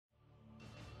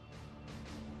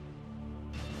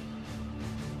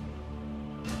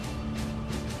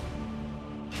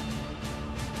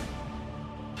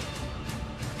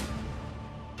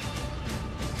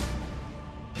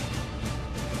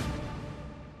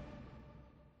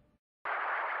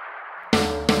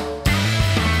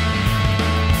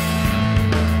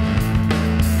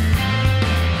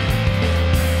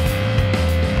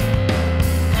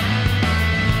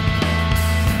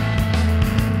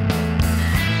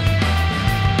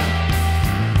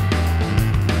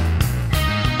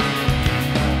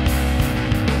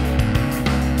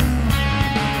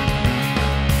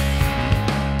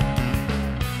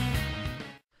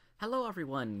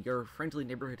everyone, your friendly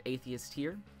neighborhood atheist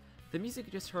here. The music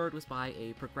you just heard was by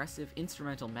a progressive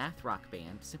instrumental math rock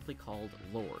band simply called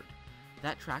Lord.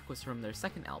 That track was from their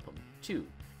second album, 2, and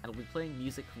I'll be playing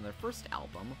music from their first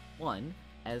album, 1,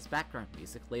 as background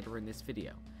music later in this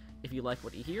video. If you like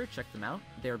what you hear, check them out.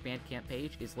 Their Bandcamp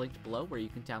page is linked below where you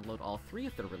can download all 3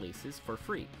 of their releases for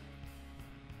free.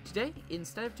 Today,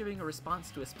 instead of doing a response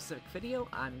to a specific video,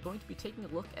 I'm going to be taking a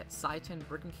look at Seitan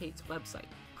Brickencate's website,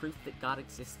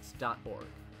 proofthatgodexists.org.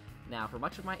 Now, for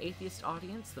much of my atheist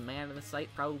audience, the man on the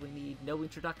site probably need no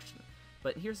introduction,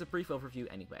 but here's a brief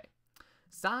overview anyway.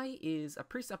 Sei is a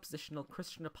presuppositional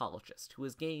Christian apologist who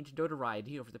has gained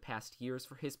notoriety over the past years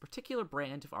for his particular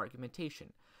brand of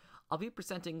argumentation. I'll be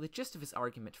presenting the gist of his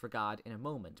argument for God in a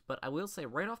moment, but I will say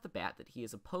right off the bat that he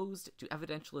is opposed to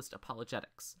evidentialist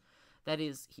apologetics. That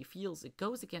is, he feels it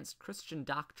goes against Christian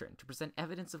doctrine to present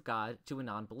evidence of God to a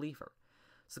non-believer.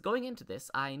 So going into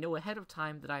this, I know ahead of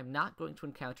time that I am not going to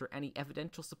encounter any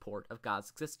evidential support of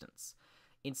God's existence.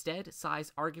 Instead,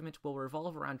 Sei's argument will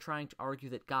revolve around trying to argue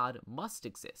that God must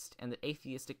exist, and that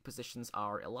atheistic positions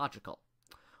are illogical.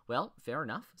 Well, fair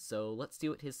enough, so let's see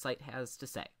what his site has to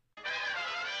say.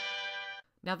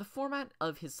 Now, the format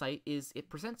of his site is it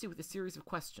presents you with a series of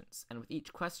questions, and with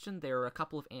each question there are a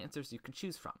couple of answers you can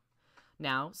choose from.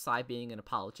 Now, Sei being an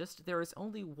apologist, there is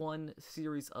only one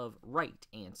series of right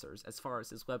answers as far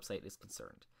as his website is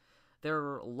concerned. There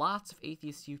are lots of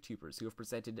atheist YouTubers who have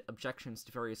presented objections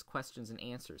to various questions and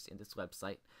answers in this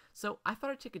website, so I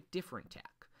thought I'd take a different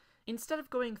tack. Instead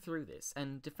of going through this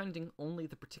and defending only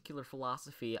the particular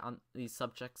philosophy on these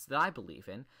subjects that I believe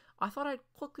in, I thought I'd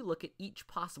quickly look at each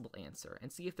possible answer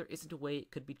and see if there isn't a way it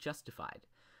could be justified.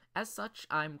 As such,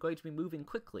 I'm going to be moving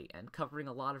quickly and covering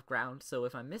a lot of ground, so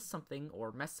if I miss something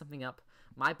or mess something up,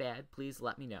 my bad, please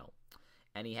let me know.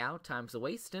 Anyhow, time's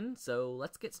a-wastin', so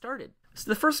let's get started. So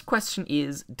the first question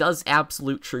is, does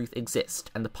absolute truth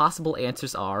exist? And the possible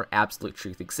answers are, absolute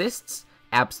truth exists,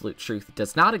 absolute truth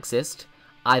does not exist,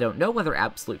 I don't know whether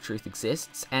absolute truth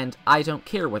exists, and I don't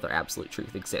care whether absolute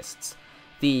truth exists.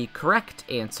 The correct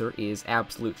answer is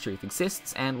absolute truth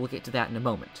exists, and we'll get to that in a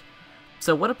moment.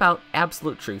 So what about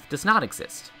absolute truth does not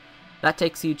exist? That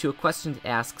takes you to a question that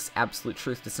asks, absolute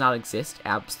truth does not exist,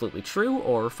 absolutely true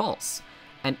or false?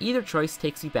 And either choice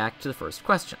takes you back to the first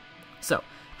question. So,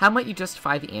 how might you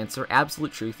justify the answer,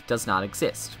 absolute truth does not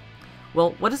exist?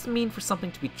 Well, what does it mean for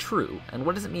something to be true, and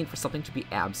what does it mean for something to be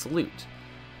absolute?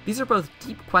 These are both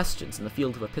deep questions in the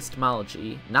field of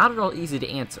epistemology, not at all easy to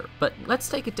answer, but let's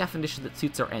take a definition that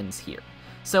suits our ends here.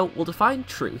 So, we'll define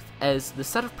truth as the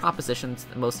set of propositions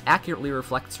that most accurately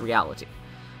reflects reality.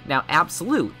 Now,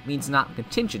 absolute means not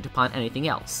contingent upon anything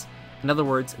else. In other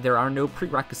words, there are no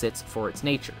prerequisites for its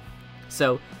nature.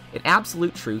 So, an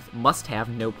absolute truth must have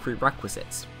no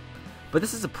prerequisites. But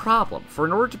this is a problem, for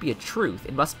in order to be a truth,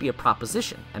 it must be a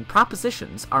proposition, and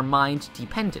propositions are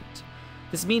mind-dependent.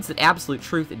 This means that absolute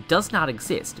truth does not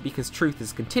exist because truth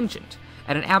is contingent,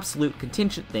 and an absolute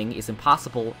contingent thing is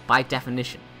impossible by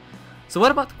definition. So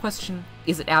what about the question,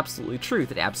 is it absolutely true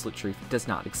that absolute truth does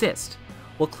not exist?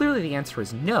 Well, clearly the answer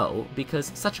is no,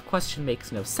 because such a question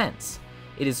makes no sense.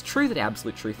 It is true that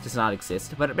absolute truth does not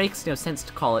exist, but it makes no sense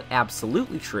to call it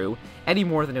absolutely true, any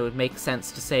more than it would make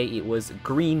sense to say it was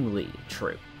greenly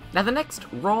true. Now the next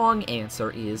wrong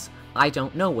answer is, I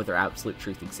don't know whether absolute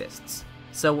truth exists.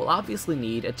 So we'll obviously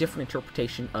need a different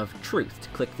interpretation of truth to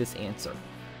click this answer.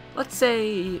 Let's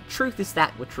say truth is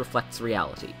that which reflects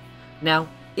reality. Now,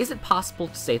 is it possible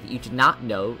to say that you do not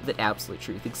know that absolute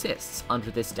truth exists under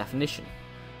this definition?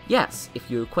 Yes, if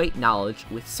you equate knowledge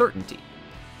with certainty.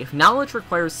 If knowledge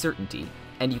requires certainty,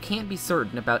 and you can't be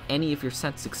certain about any of your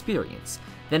sense experience,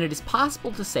 then it is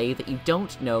possible to say that you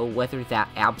don't know whether that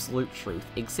absolute truth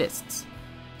exists.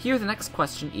 Here the next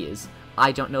question is,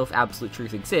 I don't know if absolute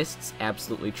truth exists,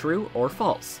 absolutely true or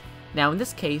false. Now in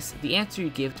this case, the answer you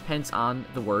give depends on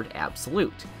the word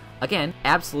absolute. Again,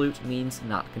 absolute means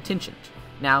not contingent.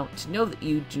 Now, to know that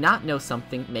you do not know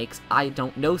something makes I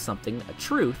don't know something a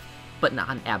truth, but not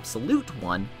an absolute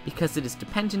one, because it is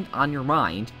dependent on your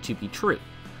mind to be true.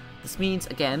 This means,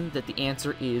 again, that the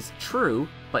answer is true,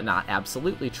 but not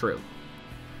absolutely true.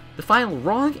 The final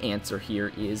wrong answer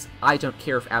here is, I don't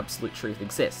care if absolute truth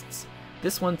exists.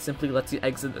 This one simply lets you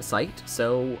exit the site,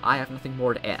 so I have nothing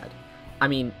more to add. I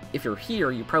mean, if you're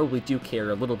here, you probably do care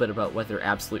a little bit about whether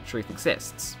absolute truth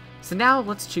exists. So now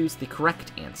let's choose the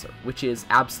correct answer, which is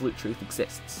absolute truth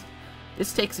exists.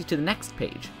 This takes you to the next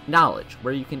page, knowledge,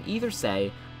 where you can either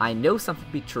say, I know something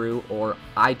to be true, or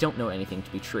I don't know anything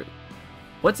to be true.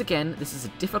 Once again, this is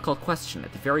a difficult question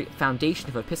at the very foundation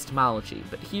of epistemology,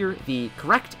 but here the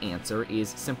correct answer is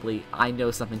simply, I know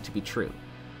something to be true.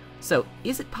 So,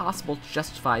 is it possible to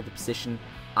justify the position,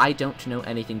 I don't know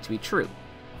anything to be true?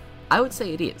 I would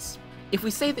say it is. If we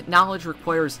say that knowledge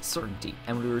requires certainty,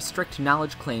 and we restrict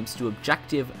knowledge claims to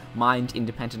objective,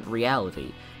 mind-independent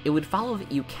reality, it would follow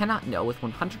that you cannot know with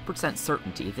 100%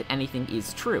 certainty that anything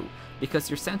is true, because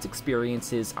your sense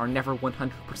experiences are never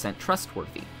 100%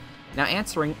 trustworthy. Now,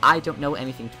 answering I don't know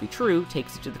anything to be true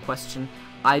takes you to the question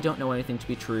I don't know anything to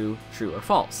be true, true or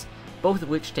false, both of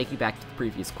which take you back to the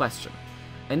previous question.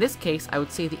 In this case, I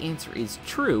would say the answer is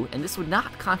true, and this would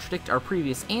not contradict our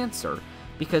previous answer,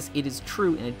 because it is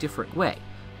true in a different way.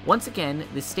 Once again,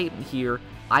 this statement here,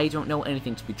 I don't know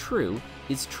anything to be true,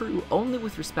 is true only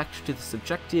with respect to the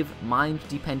subjective,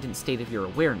 mind-dependent state of your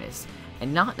awareness,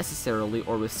 and not necessarily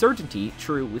or with certainty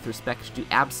true with respect to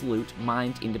absolute,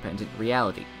 mind-independent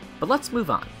reality. But let's move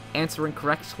on, answering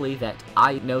correctly that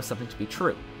I know something to be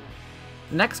true.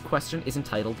 The next question is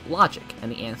entitled Logic,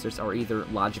 and the answers are either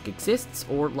logic exists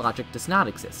or logic does not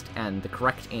exist, and the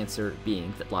correct answer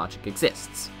being that logic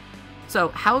exists. So,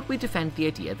 how would we defend the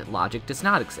idea that logic does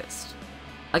not exist?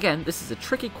 Again, this is a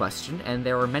tricky question, and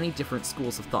there are many different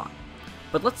schools of thought.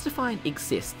 But let's define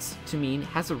exists to mean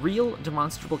has a real,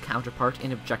 demonstrable counterpart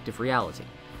in objective reality.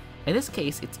 In this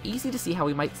case, it's easy to see how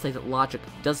we might say that logic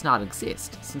does not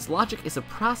exist, since logic is a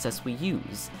process we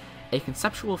use, a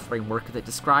conceptual framework that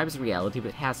describes reality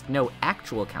but has no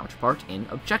actual counterpart in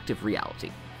objective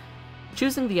reality.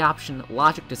 Choosing the option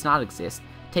logic does not exist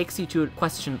takes you to a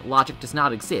question logic does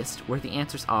not exist, where the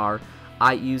answers are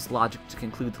I used logic to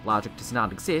conclude that logic does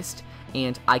not exist,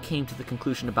 and I came to the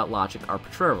conclusion about logic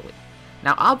arbitrarily.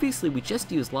 Now obviously we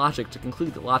just used logic to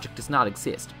conclude that logic does not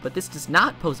exist, but this does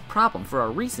not pose a problem for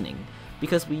our reasoning,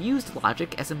 because we used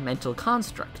logic as a mental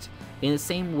construct, in the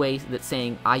same way that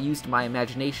saying I used my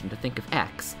imagination to think of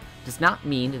X does not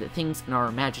mean that things in our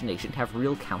imagination have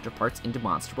real counterparts in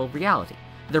demonstrable reality.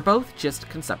 They're both just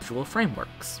conceptual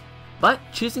frameworks. But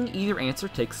choosing either answer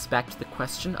takes us back to the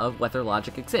question of whether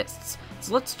logic exists,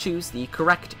 so let's choose the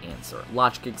correct answer,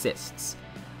 logic exists.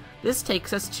 This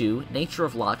takes us to nature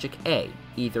of logic A,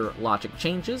 either logic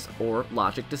changes or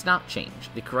logic does not change,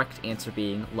 the correct answer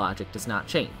being logic does not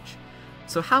change.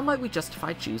 So how might we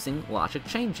justify choosing logic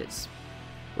changes?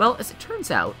 Well, as it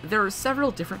turns out, there are several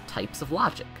different types of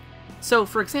logic. So,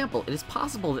 for example, it is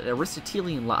possible that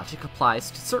Aristotelian logic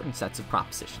applies to certain sets of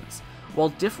propositions, while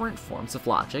different forms of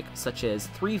logic, such as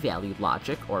three-valued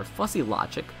logic or fuzzy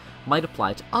logic, might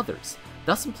apply to others,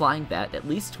 thus implying that, at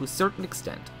least to a certain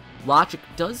extent, logic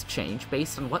does change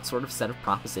based on what sort of set of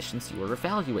propositions you are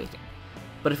evaluating.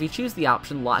 But if you choose the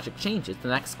option logic changes, the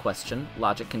next question,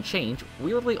 logic can change,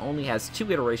 weirdly only has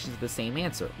two iterations of the same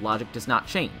answer, logic does not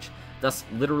change, thus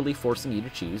literally forcing you to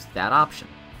choose that option.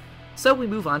 So we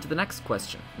move on to the next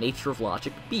question, nature of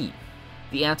logic B.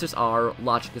 The answers are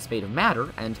logic is made of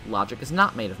matter and logic is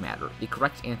not made of matter, the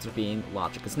correct answer being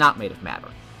logic is not made of matter.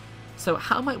 So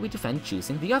how might we defend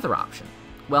choosing the other option?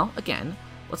 Well, again,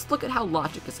 let's look at how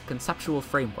logic is a conceptual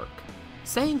framework.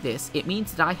 Saying this, it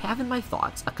means that I have in my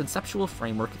thoughts a conceptual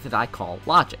framework that I call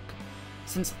logic.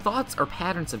 Since thoughts are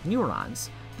patterns of neurons,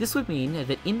 this would mean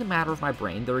that in the matter of my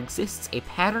brain there exists a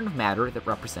pattern of matter that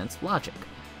represents logic.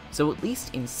 So at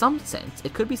least in some sense,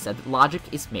 it could be said that logic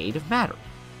is made of matter.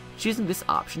 Choosing this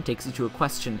option takes you to a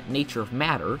question nature of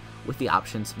matter, with the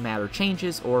options matter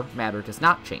changes or matter does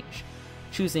not change.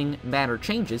 Choosing matter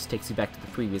changes takes you back to the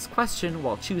previous question,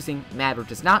 while choosing matter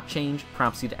does not change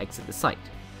prompts you to exit the site.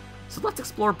 So let's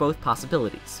explore both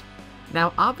possibilities.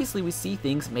 Now, obviously we see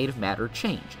things made of matter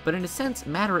change, but in a sense,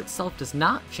 matter itself does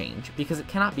not change because it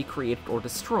cannot be created or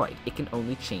destroyed, it can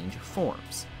only change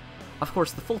forms. Of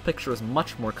course, the full picture is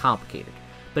much more complicated,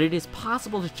 but it is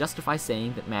possible to justify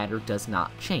saying that matter does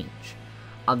not change.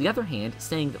 On the other hand,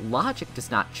 saying that logic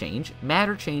does not change,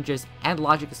 matter changes, and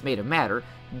logic is made of matter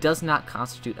does not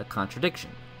constitute a contradiction.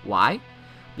 Why?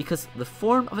 Because the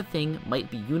form of a thing might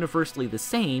be universally the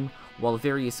same, while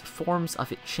various forms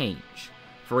of it change.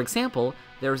 For example,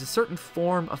 there is a certain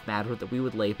form of matter that we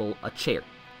would label a chair.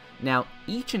 Now,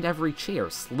 each and every chair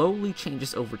slowly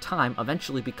changes over time,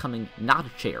 eventually becoming not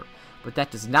a chair, but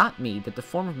that does not mean that the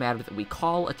form of matter that we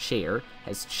call a chair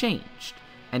has changed,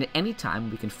 and at any time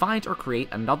we can find or create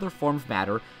another form of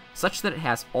matter such that it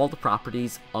has all the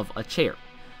properties of a chair.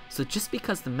 So just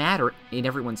because the matter in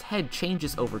everyone's head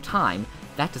changes over time,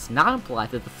 that does not imply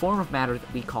that the form of matter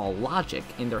that we call logic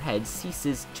in their head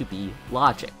ceases to be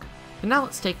logic. And now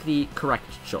let's take the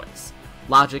correct choice.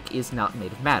 Logic is not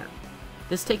made of matter.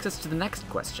 This takes us to the next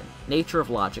question, nature of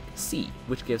logic C,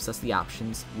 which gives us the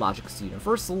options logic is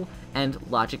universal and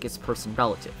logic is person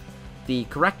relative. The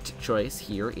correct choice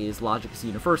here is logic is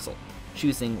universal.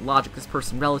 Choosing logic is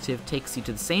person-relative takes you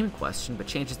to the same question, but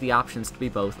changes the options to be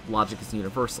both logic is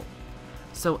universal.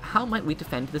 So how might we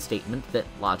defend the statement that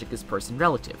logic is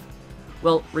person-relative?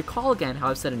 Well, recall again how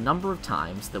I've said a number of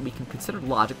times that we can consider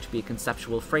logic to be a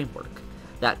conceptual framework.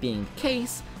 That being the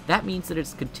case, that means that it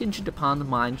is contingent upon the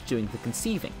mind doing the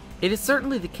conceiving. It is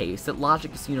certainly the case that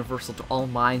logic is universal to all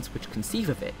minds which conceive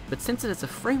of it, but since it is a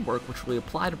framework which we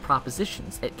apply to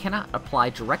propositions, it cannot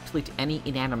apply directly to any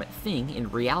inanimate thing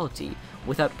in reality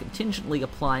without contingently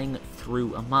applying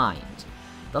through a mind.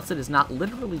 Thus it is not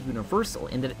literally universal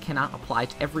in that it cannot apply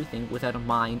to everything without a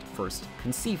mind first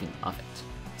conceiving of it.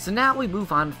 So now we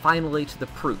move on finally to the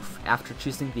proof, after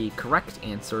choosing the correct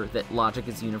answer that logic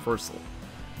is universal.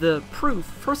 The proof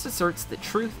first asserts that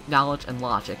truth, knowledge, and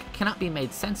logic cannot be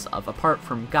made sense of apart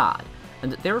from God,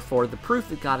 and that therefore the proof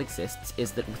that God exists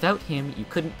is that without him you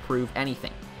couldn't prove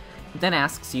anything. It then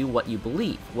asks you what you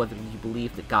believe, whether you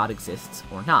believe that God exists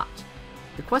or not.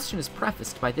 The question is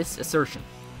prefaced by this assertion: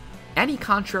 any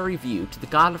contrary view to the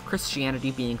God of Christianity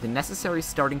being the necessary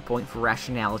starting point for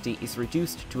rationality is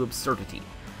reduced to absurdity.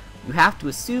 You have to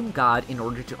assume God in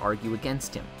order to argue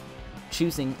against him.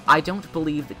 Choosing I don't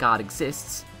believe that God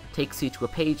exists takes you to a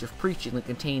page of preaching that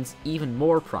contains even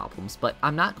more problems, but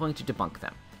I'm not going to debunk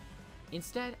them.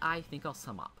 Instead, I think I'll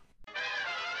sum up.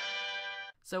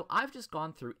 So I've just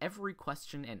gone through every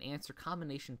question and answer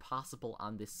combination possible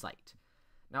on this site.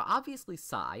 Now obviously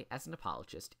Sai, as an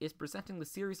apologist, is presenting the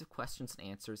series of questions and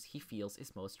answers he feels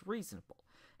is most reasonable,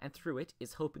 and through it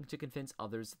is hoping to convince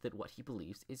others that what he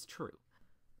believes is true.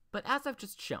 But as I've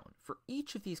just shown, for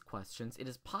each of these questions it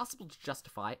is possible to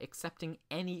justify accepting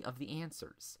any of the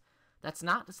answers. That's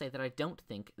not to say that I don't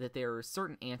think that there are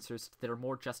certain answers that are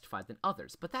more justified than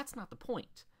others, but that's not the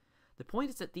point. The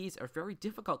point is that these are very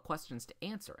difficult questions to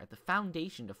answer at the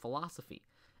foundation of philosophy,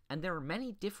 and there are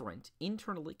many different,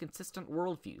 internally consistent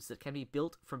worldviews that can be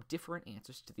built from different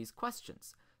answers to these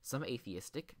questions, some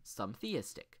atheistic, some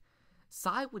theistic.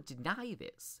 Sai would deny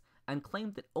this, and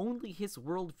claimed that only his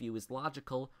worldview is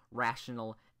logical,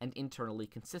 rational, and internally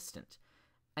consistent.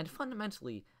 And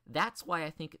fundamentally, that's why I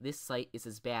think this site is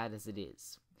as bad as it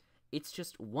is. It's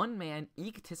just one man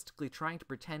egotistically trying to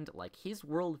pretend like his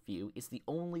worldview is the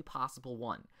only possible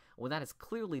one, when that is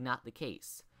clearly not the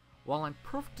case. While I'm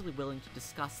perfectly willing to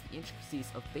discuss the intricacies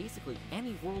of basically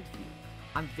any worldview,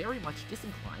 I'm very much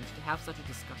disinclined to have such a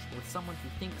discussion with someone who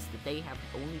thinks that they have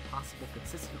the only possible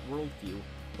consistent worldview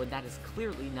when that is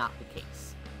clearly not the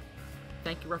case.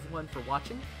 Thank you everyone for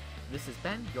watching. This has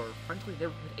been your friendly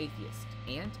neighborhood atheist,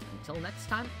 and until next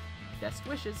time, best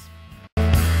wishes.